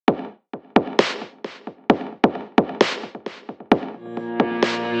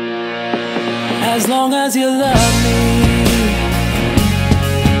as long as you love me.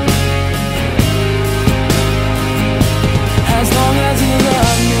 As long as you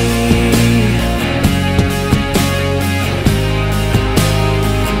love me.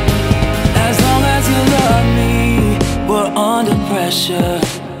 As long as you love me. We're under pressure.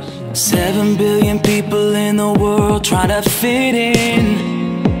 7 billion people in the world trying to fit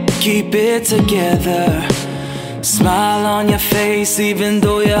in. Keep it together. Smile on your face even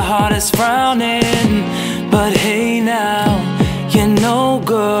though your heart is frowning. But hey now, you know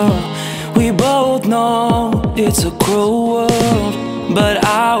girl, we both know it's a cruel world. But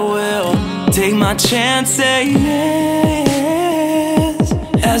I will take my chances.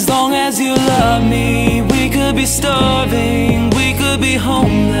 As long as you love me. We could be starving, we could be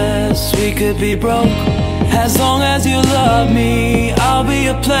homeless, we could be broke. As long as you love me, I'll be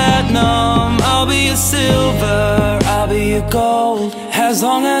a platinum, I'll be a silver, I'll be a gold. As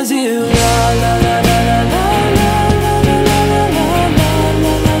long as you love me.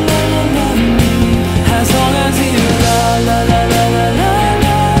 As long as you love me.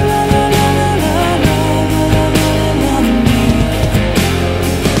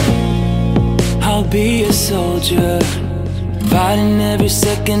 I'll be a soldier, fighting every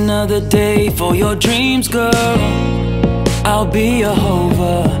second of the day for your dreams, girl. I'll be a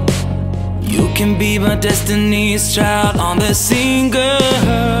hover. You can be my destiny's child on the scene,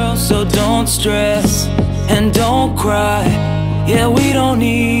 girl. So don't stress and don't cry. Yeah, we don't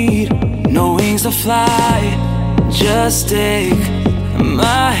need no wings to fly. Just take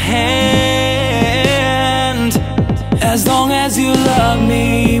my hand. As long as you love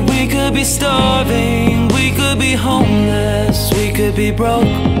me. We could be starving, we could be homeless, we could be broke.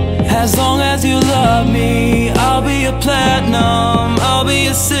 As long as you love me, I'll be a platinum, I'll be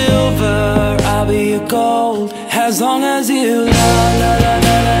a silver, I'll be a gold. As long as you love me.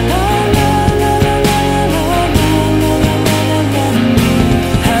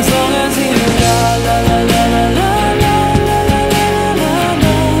 As long as you love me.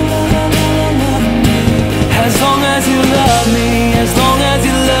 As long as you love me. As long as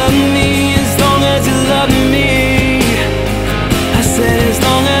you love me. As long as you love me. I said as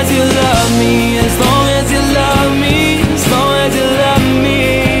long as you love me. As long as you love me. As long as you love me.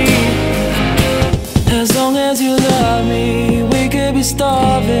 As long as you love me. We could be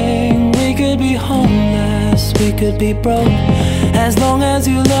starving, we could be homeless, we could be broke. As long as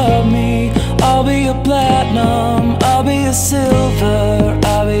you love me, I'll be a platinum, I'll be a silver,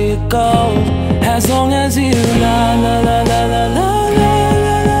 I'll be a gold. As long as you love me.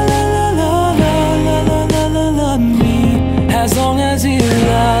 As long as you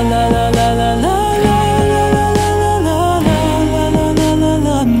love me.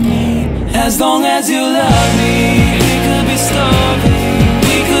 As long as you love me. We could be starving,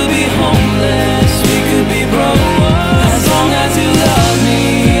 we could be homeless, we could be broke. As long as you love me,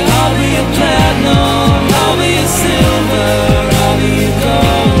 I'll be a platinum, I'll be a silver, I'll be a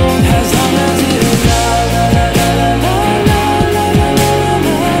gold. As long as you love me.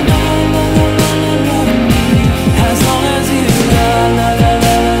 As long as you love me.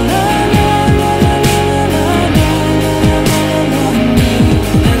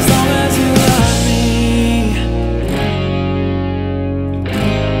 As long as you love me.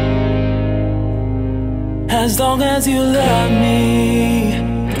 As long as you love me.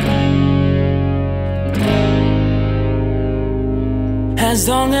 As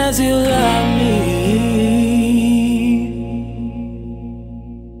long as you love me.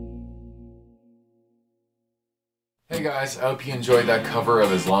 Hey guys, I hope you enjoyed that cover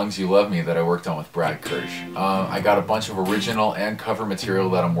of As Long As You Love Me that I worked on with Brad Kirsch. I got a bunch of original and cover material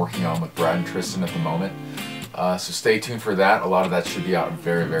that I'm working on with Brad and Tristin at the moment. So stay tuned for that. A lot of that should be out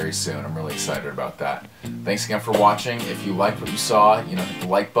very, very soon. I'm really excited about that. Thanks again for watching. If you liked what you saw, hit the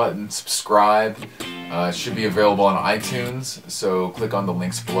like button, subscribe. It should be available on iTunes, so click on the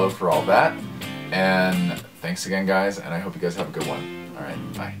links below for all that. And thanks again, guys, and I hope you guys have a good one. All right,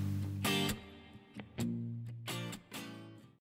 bye.